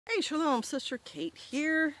Hey, Shalom, Sister Kate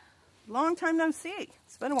here. Long time no see.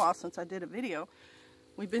 It's been a while since I did a video.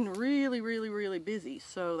 We've been really busy,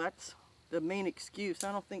 so that's the main excuse.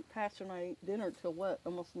 I don't think Pastor and I ate dinner till what,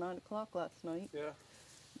 almost 9 o'clock last night. Yeah.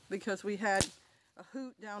 Because we had a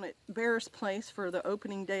hoot down at Bear's place for the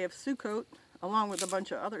opening day of Sukkot, along with a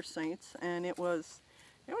bunch of other saints, and it was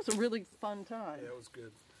a really fun time. Yeah, it was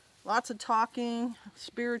good. Lots of talking,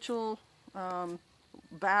 spiritual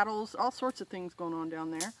battles, all sorts of things going on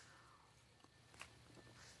down there.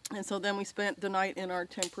 And so then we spent the night in our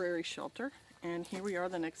temporary shelter, and here we are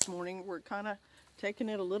the next morning. We're kind of taking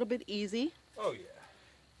it a little bit easy. Oh, yeah.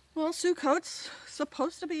 Well, Sukkot's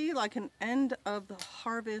supposed to be like an end of the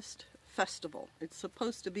harvest festival. It's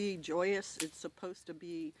supposed to be joyous. It's supposed to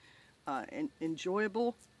be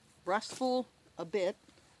enjoyable, restful a bit,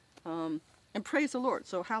 and praise the Lord.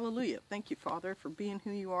 So hallelujah. Thank you, Father, for being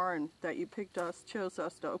who you are and that you picked us, chose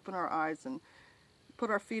us to open our eyes and put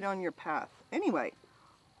our feet on your path. Anyway,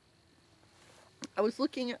 I was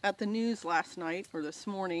looking at the news last night or this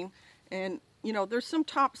morning, and you know, there's some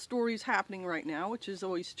top stories happening right now, which is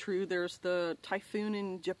always true. There's the typhoon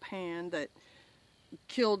in Japan that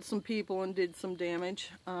killed some people and did some damage.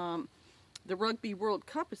 The Rugby World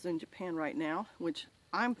Cup is in Japan right now, which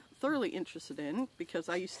I'm thoroughly interested in because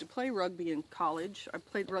I used to play rugby in college. I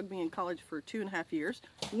played rugby in college for 2.5 years.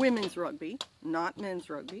 Women's rugby, not men's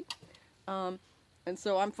rugby. And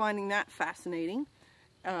so I'm finding that fascinating.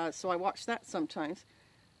 So I watch that sometimes.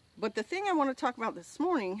 But the thing I want to talk about this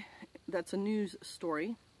morning, that's a news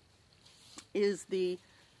story, is the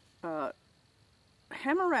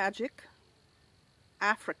hemorrhagic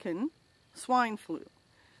African swine flu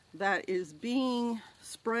that is being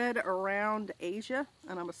spread around Asia,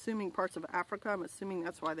 and I'm assuming parts of Africa. I'm assuming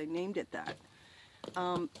that's why they named it that.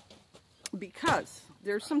 Because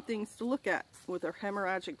there's some things to look at with a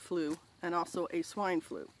hemorrhagic flu and also a swine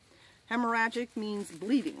flu. Hemorrhagic means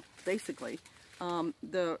bleeding, basically.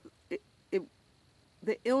 The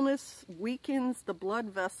illness weakens the blood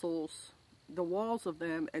vessels, the walls of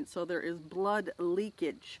them, and so there is blood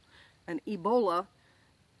leakage. And Ebola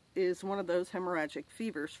is one of those hemorrhagic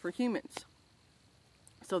fevers for humans.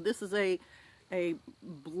 So this is a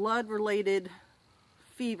blood-related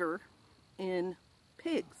fever in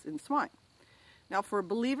pigs, in swine. Now for a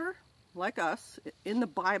believer like us, in the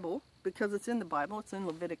Bible, because it's in the Bible, it's in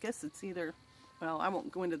Leviticus, it's either, well, I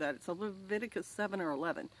won't go into that, it's Leviticus 7 or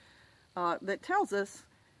 11, that tells us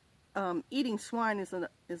eating swine is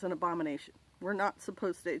an abomination. We're not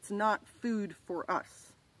supposed to, it's not food for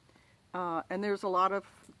us. And there's a lot of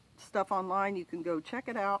stuff online, you can go check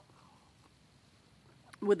it out,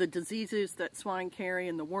 with the diseases that swine carry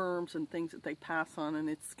and the worms and things that they pass on, and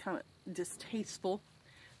it's kind of distasteful.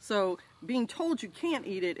 So being told you can't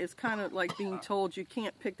eat it is kind of like being told you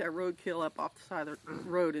can't pick that roadkill up off the side of the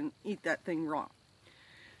road and eat that thing raw.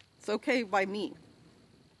 It's okay by me.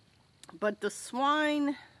 But the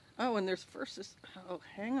swine, oh, and there's verses, oh,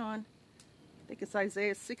 hang on. I think it's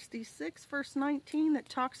Isaiah 66, verse 19, that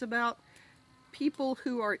talks about people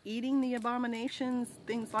who are eating the abominations,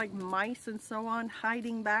 things like mice and so on,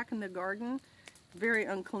 hiding back in the garden, very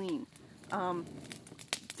unclean.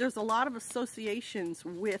 There's a lot of associations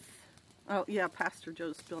with, oh yeah, Pastor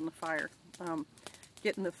Joe's building the fire,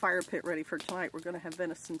 getting the fire pit ready for tonight. We're going to have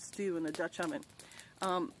venison stew in the Dutch oven.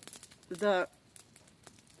 The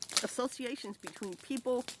associations between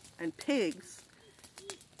people and pigs,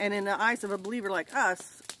 and in the eyes of a believer like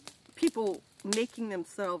us, people making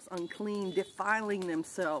themselves unclean, defiling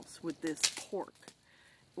themselves with this pork,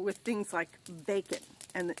 with things like bacon,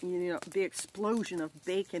 and you know, the explosion of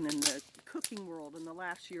bacon in the cooking world in the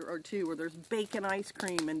last year or two, where there's bacon ice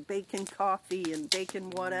cream and bacon coffee and bacon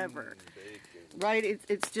whatever, right?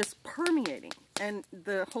 It's just permeating, and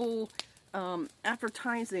the whole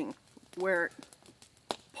advertising where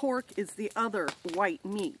pork is the other white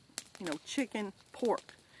meat, you know, chicken,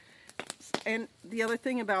 pork. And the other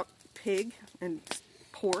thing about pig and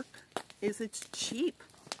pork is it's cheap.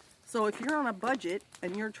 So if you're on a budget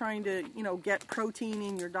and you're trying to, you know, get protein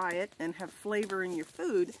in your diet and have flavor in your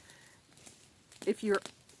food, if you're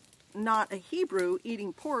not a Hebrew,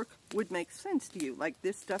 eating pork would make sense to you. Like,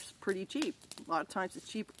 this stuff's pretty cheap. A lot of times it's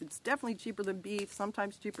cheap. It's definitely cheaper than beef,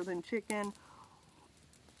 sometimes cheaper than chicken.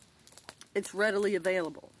 It's readily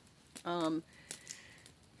available.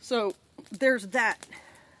 So there's that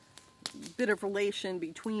bit of relation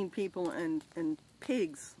between people and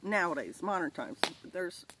pigs nowadays, modern times.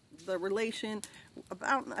 There's the relation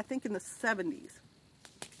about, I think in the 70s,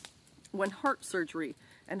 when heart surgery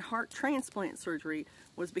and heart transplant surgery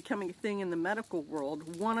was becoming a thing in the medical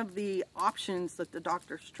world. One of the options that the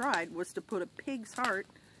doctors tried was to put a pig's heart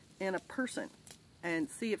in a person. and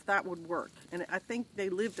see if that would work. And I think they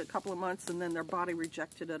lived a couple of months and then their body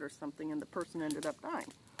rejected it or something, and the person ended up dying.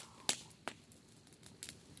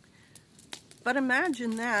 But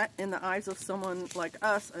imagine that in the eyes of someone like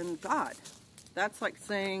us and God. That's like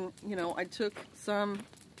saying, you know, I took some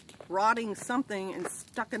rotting something and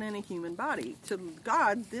stuck it in a human body. To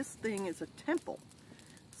God, this thing is a temple,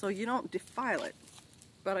 so you don't defile it.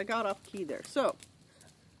 But I got off key there. So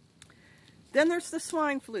then there's the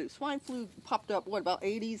swine flu. Swine flu popped up, what, about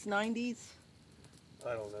 80s, 90s?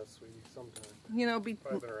 I don't know, sweetie, sometime. You know,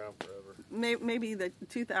 probably been around forever. Maybe the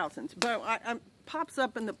 2000s. But pops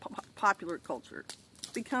up in the popular culture.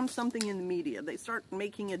 Becomes something in the media. They start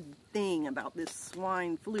making a thing about this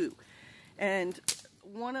swine flu. And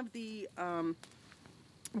one of the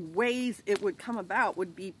ways it would come about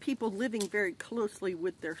would be people living very closely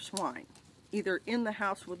with their swine, either in the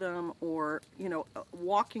house with them or, you know,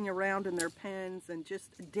 walking around in their pens, and just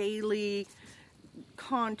daily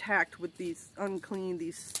contact with these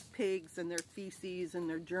pigs and their feces and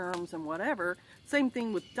their germs and whatever. Same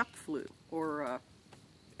thing with duck flu or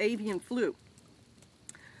avian flu.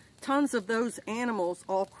 Tons of those animals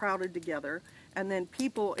all crowded together, and then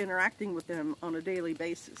people interacting with them on a daily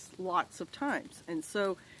basis, lots of times. And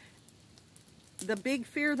so the big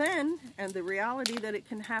fear then, and the reality that it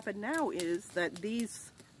can happen now, is that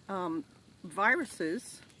these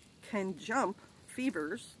viruses can jump,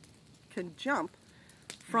 fevers can jump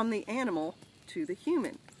from the animal to the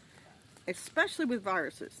human, especially with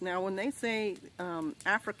viruses. Now, when they say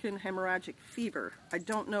African hemorrhagic fever, I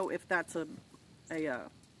don't know if that's a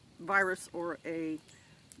virus or a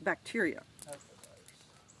bacteria.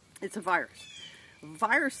 It's a virus.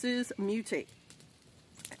 Viruses mutate.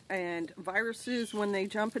 And viruses, when they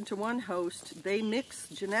jump into one host, they mix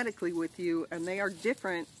genetically with you, and they are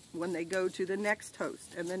different when they go to the next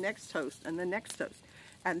host, and the next host, and the next host.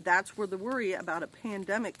 And that's where the worry about a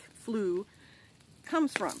pandemic flu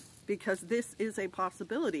comes from, because this is a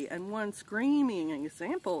possibility. And one screaming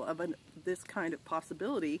example of this kind of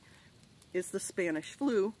possibility is the Spanish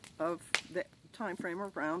flu of the time frame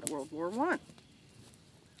around World War I.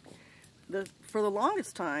 For the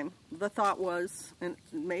longest time, the thought was, and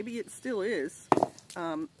maybe it still is,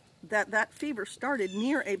 that fever started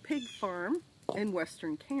near a pig farm in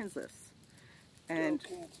western Kansas. And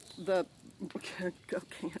go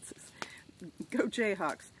Kansas, go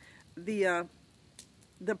Jayhawks. The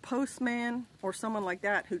postman or someone like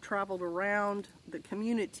that who traveled around the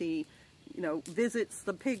community, you know, visits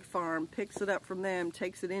the pig farm, picks it up from them,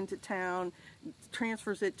 takes it into town,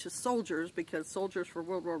 transfers it to soldiers, because soldiers for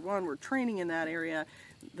World War I were training in that area.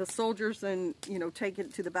 The soldiers then, you know, take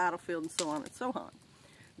it to the battlefield and so on and so on.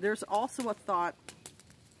 There's also a thought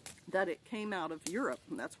that it came out of Europe,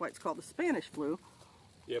 and that's why it's called the Spanish flu.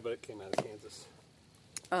 Yeah, but it came out of Kansas.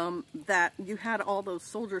 That you had all those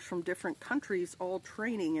soldiers from different countries all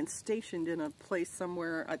training and stationed in a place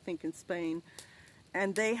somewhere, I think in Spain.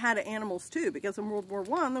 And they had animals too, because in World War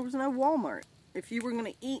I there was no Walmart. If you were going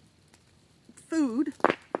to eat food,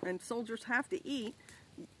 and soldiers have to eat,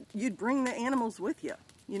 you'd bring the animals with you.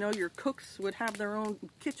 You know, your cooks would have their own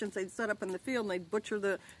kitchens they'd set up in the field, and they'd butcher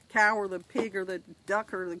the cow or the pig or the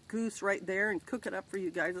duck or the goose right there and cook it up for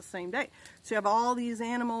you guys the same day. So you have all these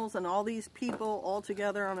animals and all these people all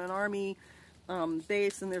together on an army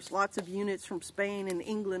base, and there's lots of units from Spain and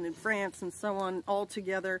England and France and so on all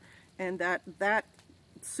together, and that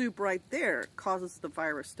soup right there causes the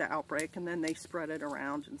virus to outbreak, and then they spread it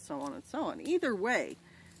around and so on and so on. Either way,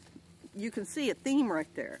 you can see a theme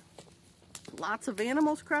right there. Lots of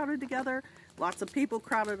animals crowded together, lots of people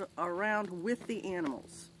crowded around with the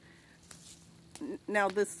animals. Now,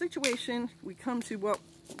 the situation, we come to what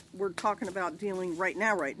we're talking about dealing right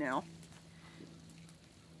now.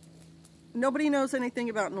 Nobody knows anything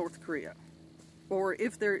about North Korea. Or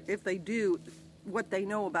if they do, what they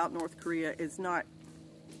know about North Korea is not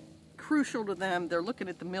crucial to them. They're looking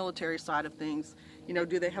at the military side of things. You know,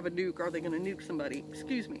 do they have a nuke? Are they going to nuke somebody?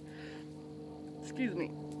 Excuse me.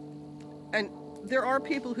 And there are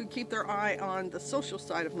people who keep their eye on the social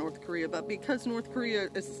side of North Korea, but because North Korea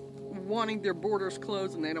is wanting their borders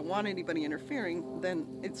closed and they don't want anybody interfering, then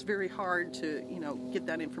it's very hard to, you know, get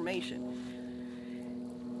that information.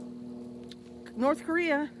 North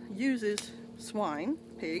Korea uses swine,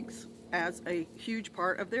 pigs, as a huge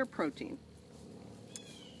part of their protein.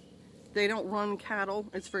 They don't run cattle.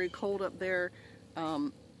 It's very cold up there.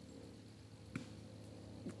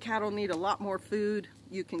 Cattle need a lot more food.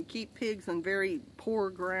 You can keep pigs in very poor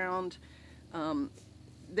ground.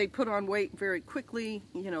 They put on weight very quickly.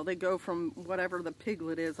 You know, they go from whatever the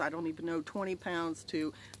piglet is, I don't even know, 20 pounds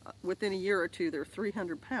to within a year or two, they're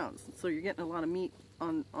 300 pounds. So you're getting a lot of meat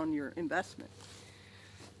on your investment.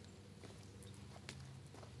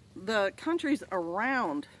 the countries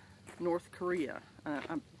around North Korea,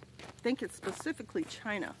 I think it's specifically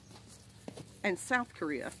China and South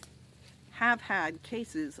Korea, have had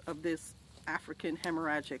cases of this African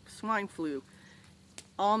hemorrhagic swine flu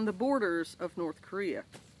on the borders of North Korea.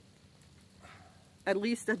 At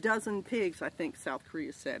least a dozen pigs, I think South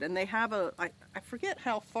Korea said. And they have I forget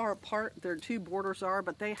how far apart their two borders are,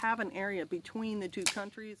 but they have an area between the two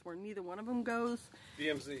countries where neither one of them goes.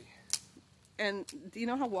 DMZ. And do you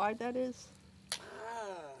know how wide that is?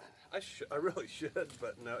 I really should,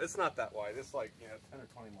 but no, it's not that wide. It's like, 10 or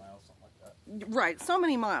 20 miles, something like that. Right, so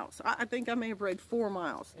many miles. I think I may have read 4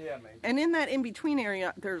 miles. Yeah, maybe. And in that in-between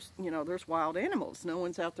area, there's wild animals. No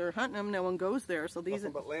one's out there hunting them. No one goes there. So these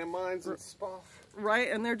Nothing but landmines and stuff. Right,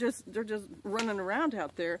 and they're just running around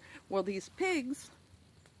out there. Well, these pigs,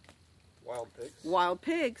 wild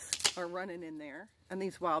pigs are running in there, and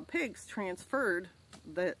these wild pigs transferred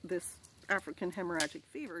this African hemorrhagic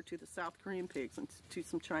fever to the South Korean pigs and to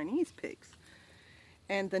some Chinese pigs.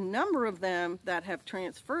 And the number of them that have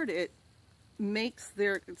transferred it makes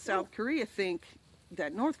South Korea think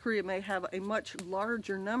that North Korea may have a much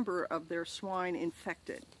larger number of their swine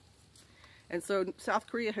infected. And so South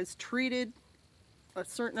Korea has treated a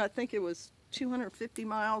certain, I think it was 250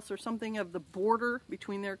 miles or something of the border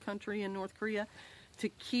between their country and North Korea to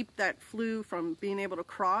keep that flu from being able to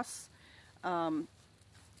cross.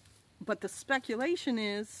 But the speculation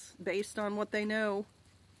is, based on what they know,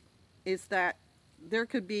 is that there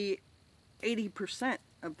could be 80%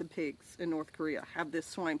 of the pigs in North Korea have this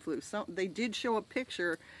swine flu. So they did show a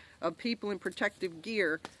picture of people in protective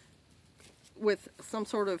gear with some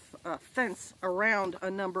sort of fence around a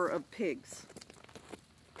number of pigs.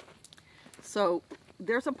 So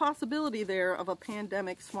there's a possibility there of a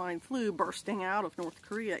pandemic swine flu bursting out of North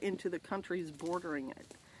Korea into the countries bordering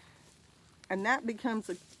it. And that becomes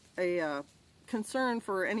a concern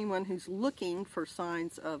for anyone who's looking for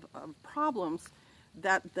signs of problems,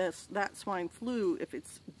 that swine flu, if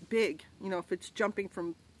it's big, if it's jumping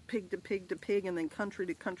from pig to pig to pig and then country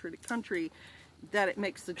to country to country, that it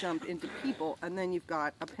makes the jump into people, and then you've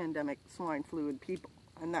got a pandemic swine flu in people,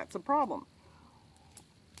 and that's a problem.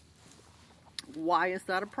 Why is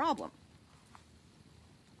that a problem?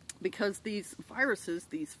 Because these viruses,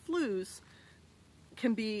 these flus,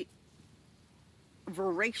 can be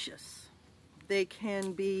voracious. They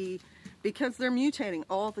can be, because they're mutating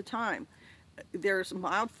all the time. There's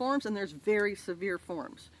mild forms and there's very severe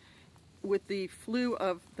forms. With the flu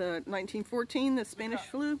of the 1914, the Spanish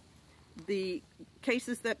flu, the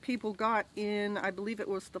cases that people got in, I believe it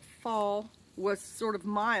was the fall, was sort of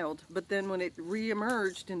mild, but then when it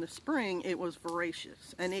re-emerged in the spring, it was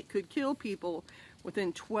voracious, and it could kill people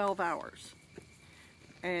within 12 hours.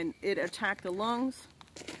 And it attacked the lungs,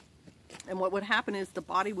 and what would happen is the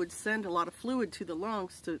body would send a lot of fluid to the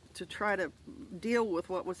lungs to try to deal with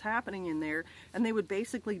what was happening in there, and they would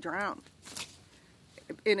basically drown.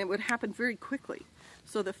 And it would happen very quickly.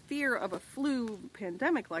 So the fear of a flu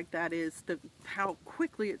pandemic like that is how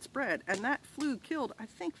quickly it spread. And that flu killed, I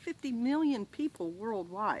think, 50 million people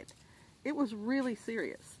worldwide. It was really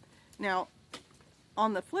serious. Now,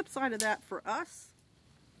 on the flip side of that, for us,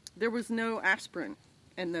 there was no aspirin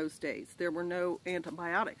in those days. There were no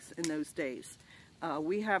antibiotics in those days.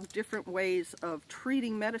 We have different ways of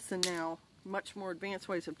treating medicine now, much more advanced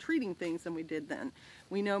ways of treating things than we did then.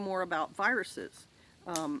 We know more about viruses.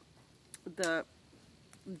 The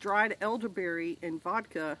dried elderberry in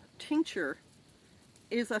vodka tincture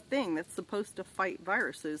is a thing that's supposed to fight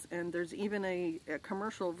viruses, and there's even a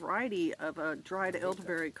commercial variety of a dried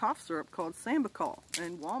elderberry cough syrup called Sambucol,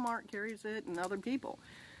 and Walmart carries it and other people.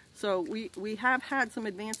 So we have had some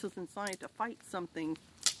advances in science to fight something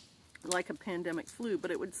like a pandemic flu,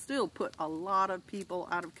 but it would still put a lot of people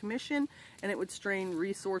out of commission, and it would strain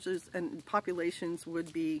resources, and populations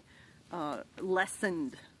would be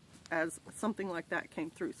lessened as something like that came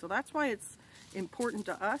through. So that's why it's important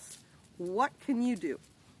to us. What can you do?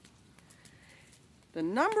 The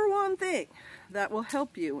number one thing that will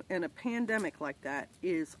help you in a pandemic like that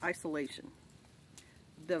is isolation.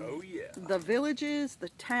 The villages, the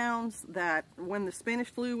towns that, when the Spanish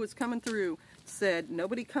flu was coming through, said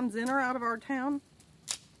nobody comes in or out of our town,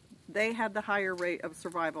 they had the higher rate of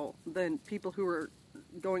survival than people who were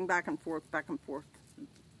going back and forth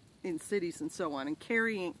in cities and so on, and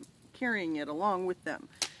carrying it along with them.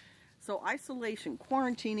 So isolation,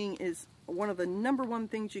 quarantining is one of the number one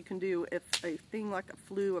things you can do if a thing like a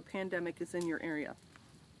flu, a pandemic is in your area.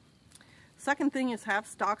 Second thing is have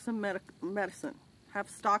stocks of medicine. Have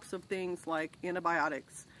stocks of things like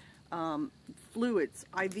antibiotics, fluids,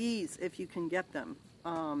 IVs if you can get them.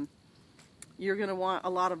 You're going to want a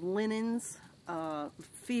lot of linens,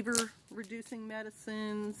 fever-reducing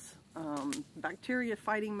medicines,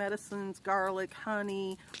 bacteria-fighting medicines, garlic,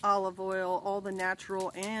 honey, olive oil, all the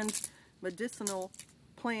natural and medicinal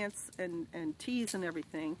plants and teas and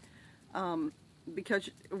everything. Because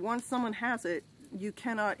once someone has it, you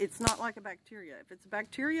cannot, it's not like a bacteria. If it's a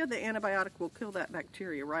bacteria, the antibiotic will kill that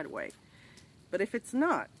bacteria right away. But if it's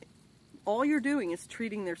not, all you're doing is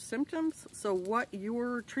treating their symptoms. So what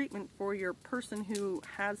your treatment for your person who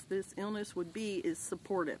has this illness would be is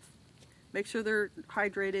supportive. Make sure they're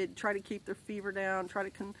hydrated, try to keep their fever down, try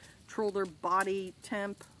to control their body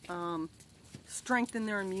temp, strengthen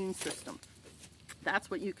their immune system.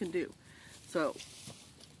 That's what you can do. So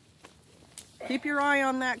keep your eye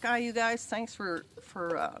on that guy, you guys. Thanks for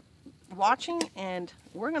watching, and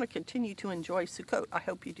we're going to continue to enjoy Sukkot. I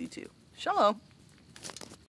hope you do too. Shalom.